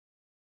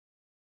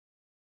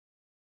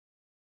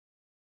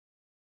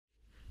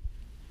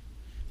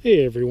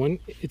Hey everyone,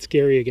 it's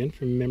Gary again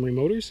from Memory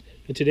Motors,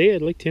 and today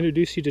I'd like to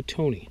introduce you to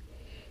Tony.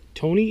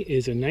 Tony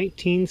is a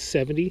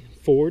 1970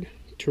 Ford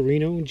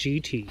Torino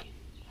GT.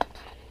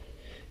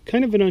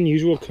 Kind of an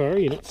unusual car.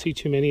 You don't see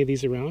too many of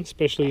these around,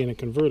 especially in a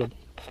convertible.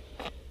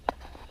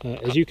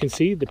 As you can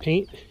see, the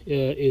paint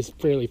is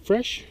fairly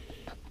fresh.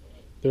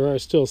 There are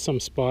still some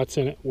spots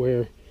in it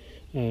where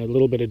a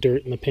little bit of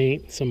dirt in the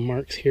paint, some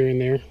marks here and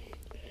there.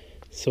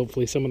 So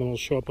hopefully some of them will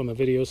show up on the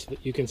video so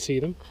that you can see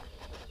them.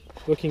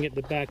 Looking at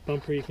the back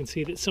bumper, you can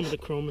see that some of the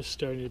chrome is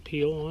starting to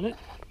peel on it.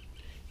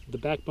 The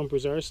back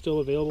bumpers are still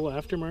available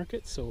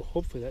aftermarket, so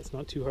hopefully that's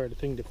not too hard a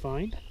thing to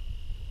find.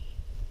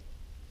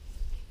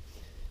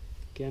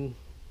 Again,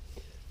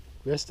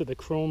 the rest of the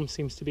chrome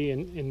seems to be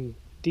in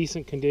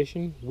decent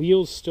condition.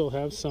 Wheels still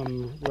have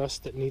some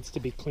rust that needs to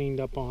be cleaned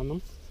up on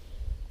them.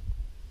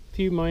 A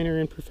few minor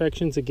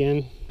imperfections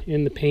again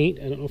in the paint.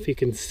 I don't know if you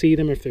can see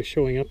them, if they're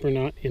showing up or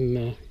not in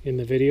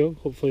the video.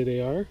 Hopefully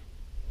they are.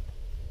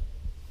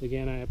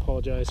 Again, I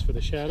apologize for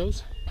the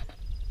shadows.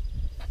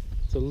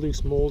 It's a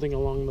loose molding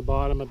along the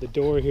bottom of the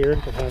door here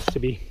that has to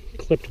be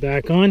clipped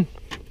back on.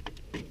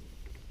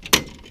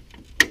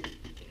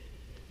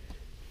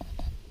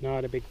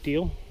 Not a big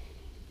deal,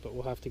 but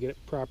we'll have to get it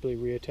properly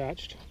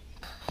reattached.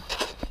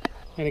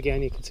 And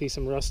again, you can see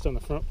some rust on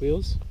the front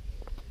wheels.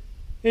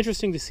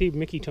 Interesting to see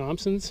Mickey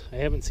Thompson's. I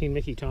haven't seen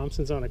Mickey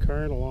Thompson's on a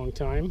car in a long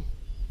time.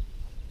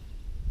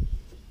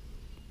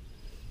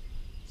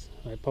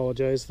 I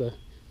apologize, the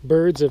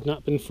birds have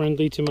not been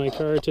friendly to my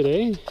car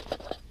today.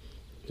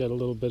 Got a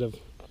little bit of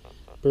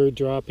bird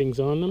droppings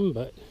on them,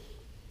 but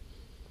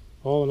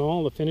all in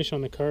all, the finish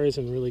on the car is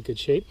in really good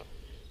shape.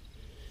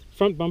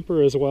 Front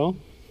bumper as well.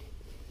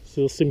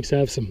 Still seems to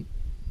have some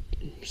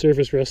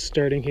surface rust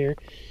starting here.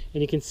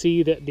 And you can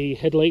see that the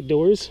headlight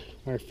doors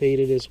are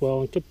faded as well,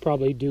 and could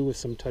probably do with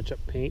some touch-up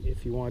paint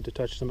if you wanted to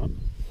touch them up.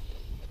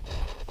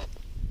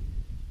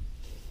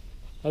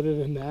 Other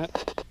than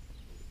that,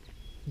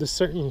 the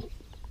certain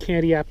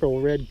candy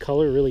apple red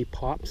color really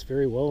pops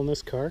very well in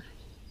this car.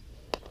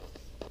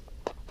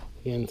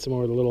 Again, some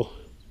more of the little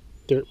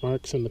dirt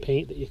marks in the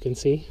paint that you can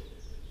see.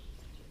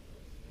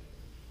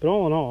 But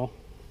all in all,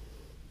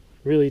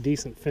 really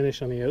decent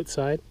finish on the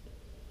outside.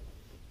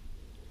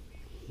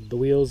 The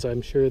wheels,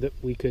 I'm sure that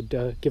we could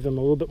give them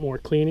a little bit more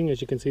cleaning.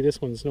 As you can see,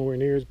 this one's nowhere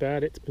near as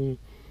bad. It's been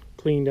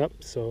cleaned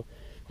up, so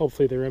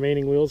hopefully the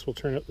remaining wheels will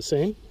turn out the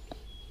same.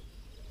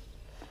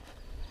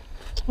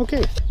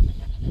 Okay.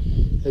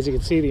 As you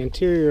can see, the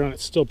interior on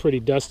it's still pretty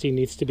dusty,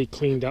 needs to be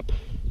cleaned up.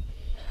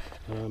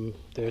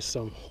 There's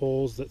some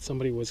holes that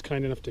somebody was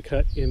kind enough to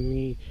cut in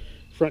the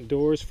front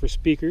doors for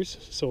speakers,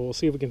 so we'll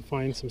see if we can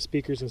find some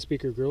speakers and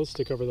speaker grills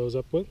to cover those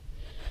up with.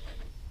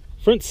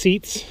 Front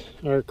seats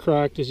are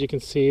cracked. As you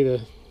can see,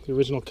 the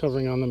original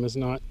covering on them is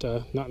not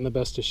in the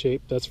best of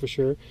shape, that's for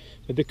sure.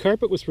 But the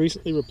carpet was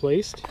recently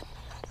replaced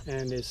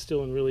and is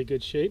still in really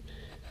good shape.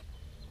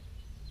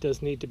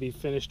 Does need to be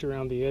finished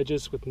around the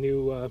edges with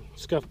new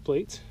scuff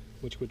plates,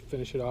 which would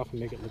finish it off and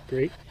make it look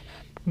great.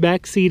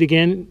 Back seat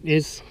again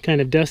is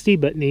kind of dusty,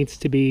 but needs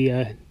to be,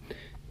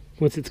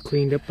 once it's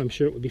cleaned up, I'm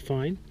sure it would be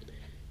fine.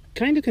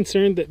 Kind of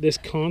concerned that this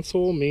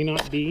console may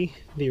not be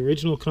the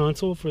original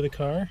console for the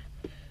car.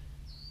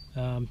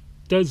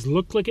 Does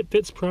look like it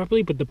fits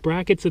properly, but the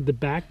brackets at the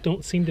back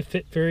don't seem to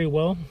fit very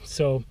well,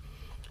 so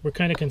we're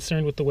kind of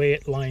concerned with the way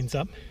it lines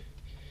up.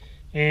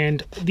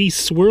 And these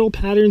swirl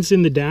patterns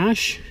in the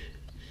dash,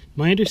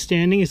 my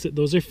understanding is that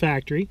those are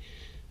factory.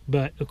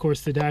 But of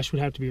course the dash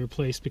would have to be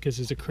replaced because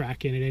there's a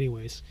crack in it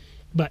anyways.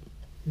 But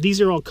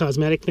these are all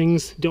cosmetic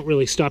things, don't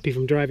really stop you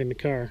from driving the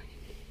car.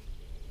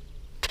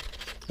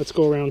 Let's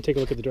go around and take a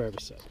look at the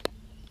driver's side.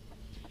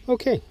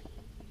 Okay,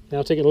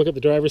 now taking a look at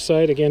the driver's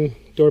side. Again,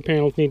 door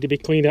panels need to be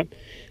cleaned up.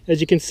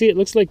 As you can see, it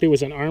looks like there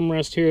was an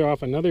armrest here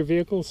off another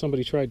vehicle.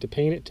 Somebody tried to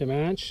paint it to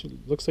match.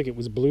 It looks like it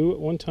was blue at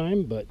one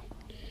time, but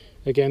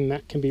again,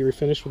 that can be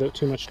refinished without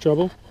too much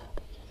trouble.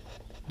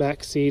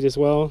 Back seat as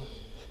well,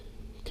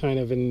 kind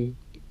of in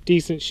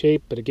decent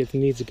shape, but it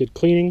needs a good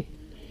cleaning.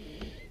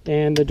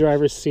 And the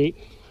driver's seat,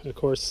 of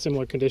course,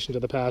 similar condition to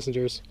the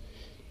passengers.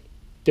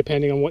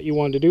 Depending on what you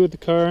want to do with the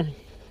car,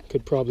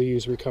 could probably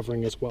use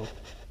recovering as well.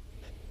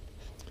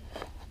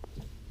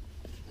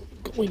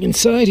 Going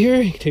inside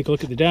here, take a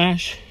look at the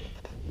dash.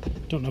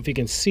 Don't know if you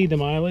can see the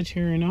mileage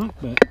here or not,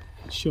 but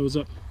it shows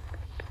up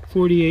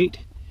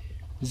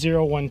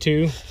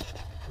 48,012.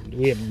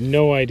 We have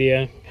no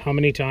idea how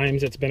many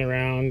times it's been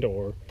around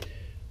or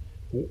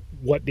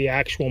what the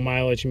actual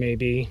mileage may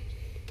be,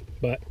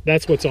 but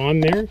that's what's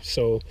on there,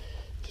 so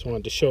just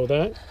wanted to show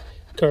that.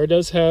 The car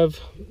does have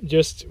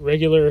just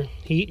regular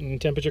heat and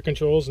temperature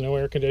controls, no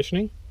air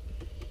conditioning.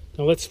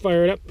 Now let's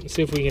fire it up and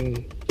see if we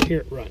can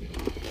hear it run.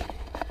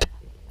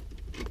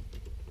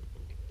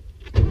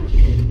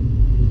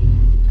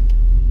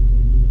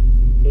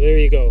 So there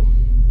you go.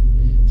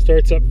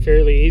 Starts up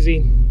fairly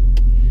easy.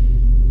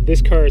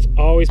 This car has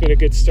always been a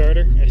good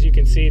starter. As you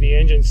can see, the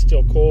engine's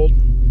still cold,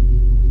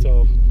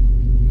 so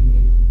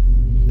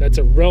that's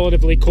a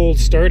relatively cold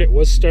start. It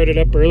was started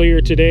up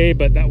earlier today,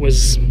 but that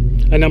was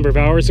a number of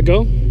hours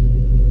ago.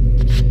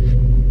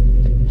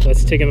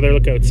 Let's take another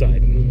look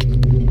outside.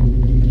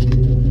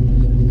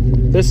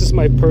 This is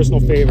my personal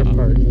favorite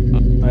part.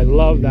 I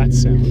love that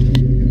sound.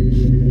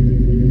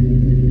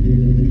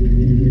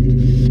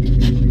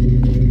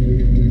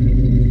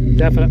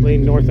 Definitely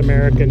North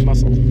American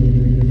muscle.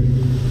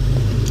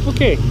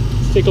 Okay,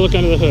 let's take a look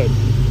under the hood.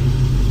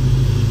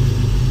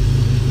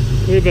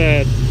 We have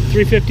a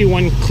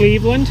 351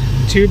 Cleveland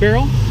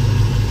 2-barrel.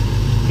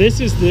 This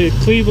is the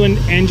Cleveland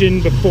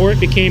engine before it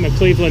became a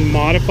Cleveland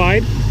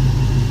modified.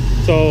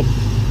 So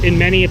in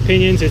many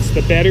opinions it's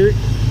the better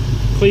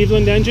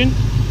Cleveland engine.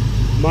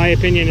 My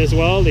opinion as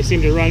well. They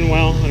seem to run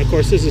well, and of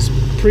course this is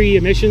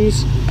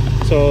pre-emissions,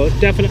 so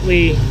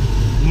definitely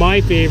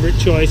my favorite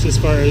choice as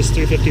far as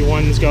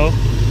 351s go.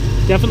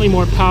 Definitely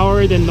more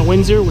power than the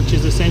Windsor, which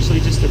is essentially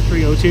just a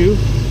 302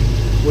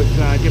 with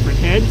different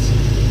heads,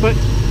 but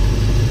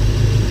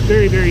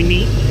very, very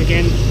neat.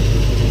 Again,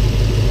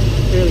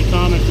 fairly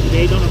common for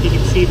today. Don't know if you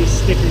can see this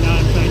sticker now.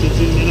 I'm trying to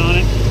zoom in on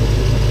it.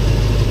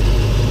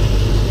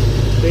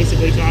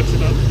 Basically talks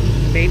about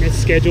maintenance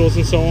schedules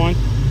and so on.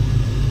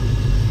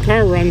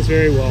 Car runs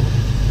very well.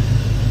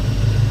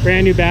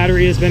 Brand new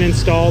battery has been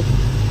installed.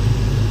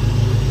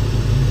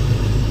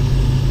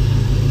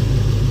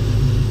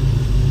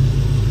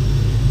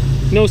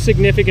 No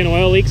significant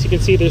oil leaks. You can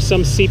see there's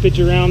some seepage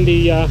around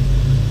the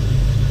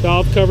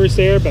valve covers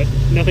there, but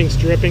nothing's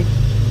dripping.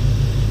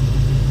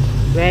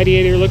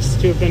 Radiator looks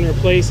to have been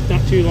replaced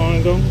not too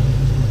long ago.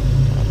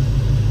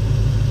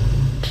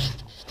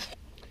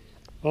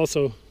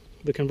 Also,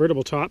 the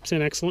convertible top's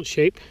in excellent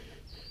shape.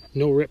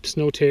 No rips,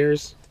 no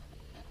tears.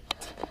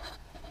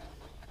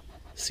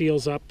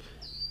 Seals up.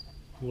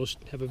 We'll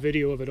have a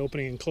video of it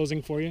opening and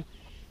closing for you.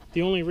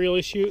 The only real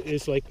issue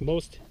is, like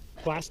most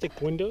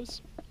plastic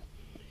windows,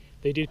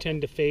 they do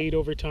tend to fade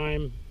over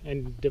time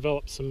and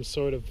develop some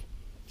sort of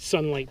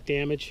sunlight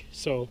damage.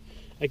 So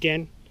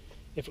again,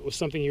 if it was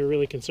something you're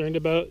really concerned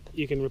about,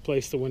 you can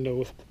replace the window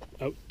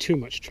without too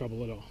much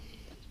trouble at all.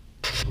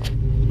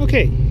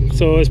 Okay,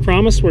 so as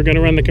promised, we're going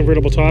to run the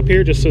convertible top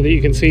here just so that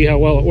you can see how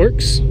well it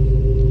works.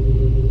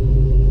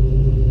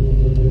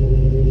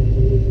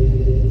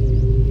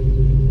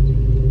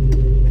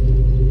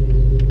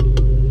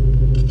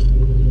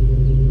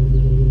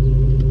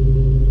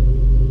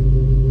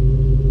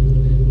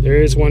 There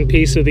is one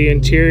piece of the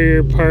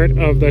interior part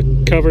of the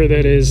cover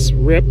that is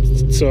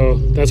ripped, so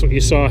that's what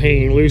you saw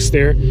hanging loose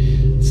there.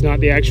 It's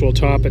not the actual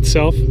top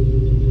itself.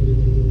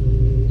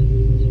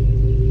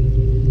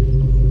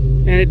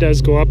 And it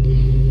does go up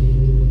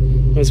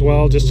as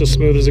well, just as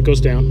smooth as it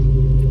goes down.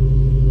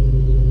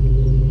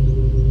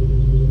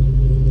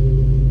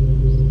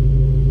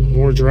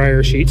 More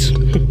dryer sheets.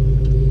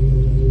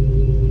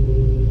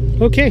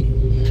 Okay,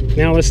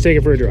 now let's take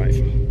it for a drive.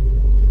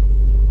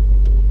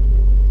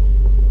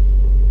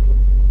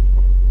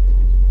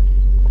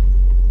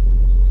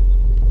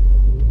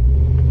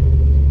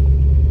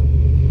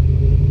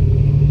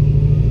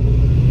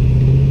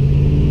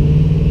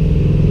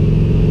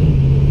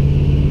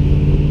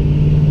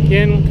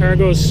 Again, car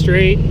goes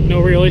straight,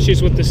 no real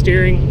issues with the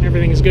steering,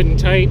 everything is good and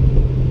tight.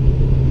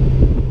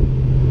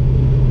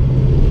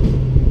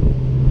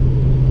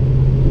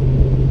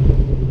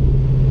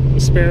 The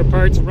spare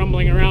parts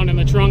rumbling around in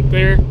the trunk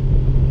there,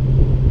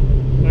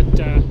 but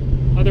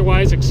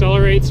otherwise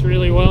accelerates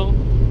really well.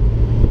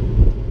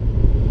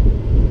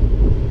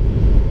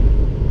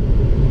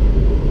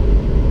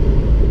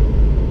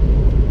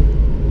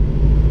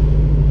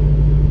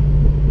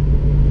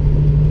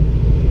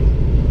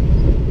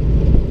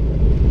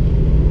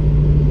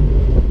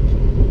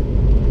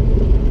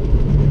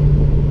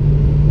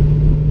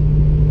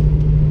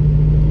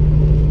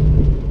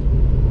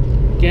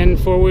 Again,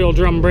 four-wheel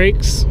drum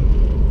brakes.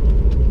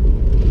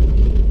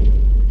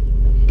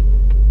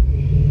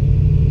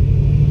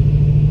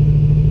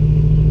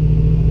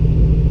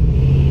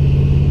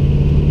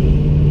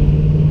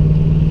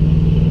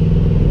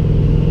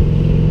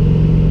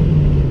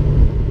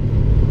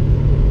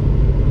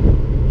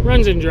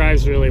 Runs and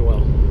drives really well.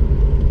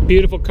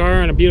 Beautiful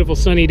car on a beautiful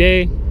sunny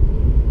day.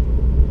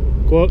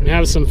 Go out and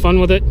have some fun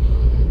with it.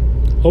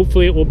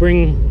 Hopefully it will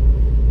bring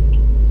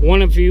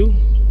one of you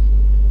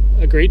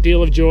a great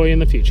deal of joy in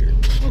the future.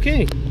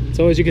 Okay,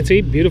 so as you can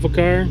see, beautiful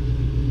car.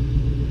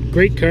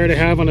 Great car to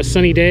have on a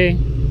sunny day.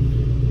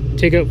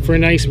 Take out for a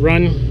nice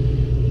run.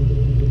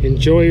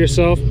 Enjoy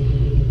yourself.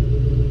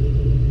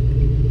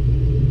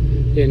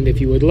 And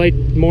if you would like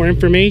more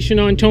information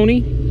on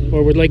Tony,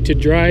 or would like to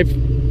drive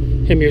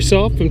him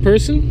yourself in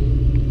person,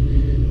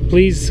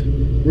 please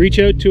reach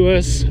out to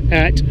us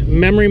at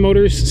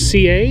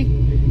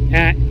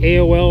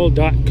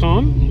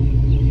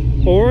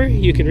memorymotorsca@aol.com, or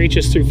you can reach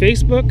us through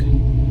Facebook,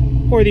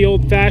 or the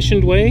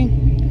old-fashioned way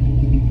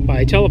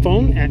by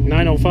telephone at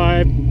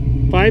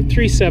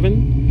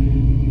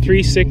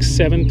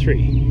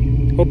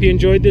 905-537-3673. Hope you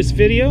enjoyed this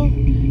video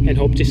and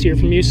hope to hear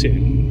from you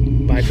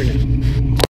soon. Bye for now.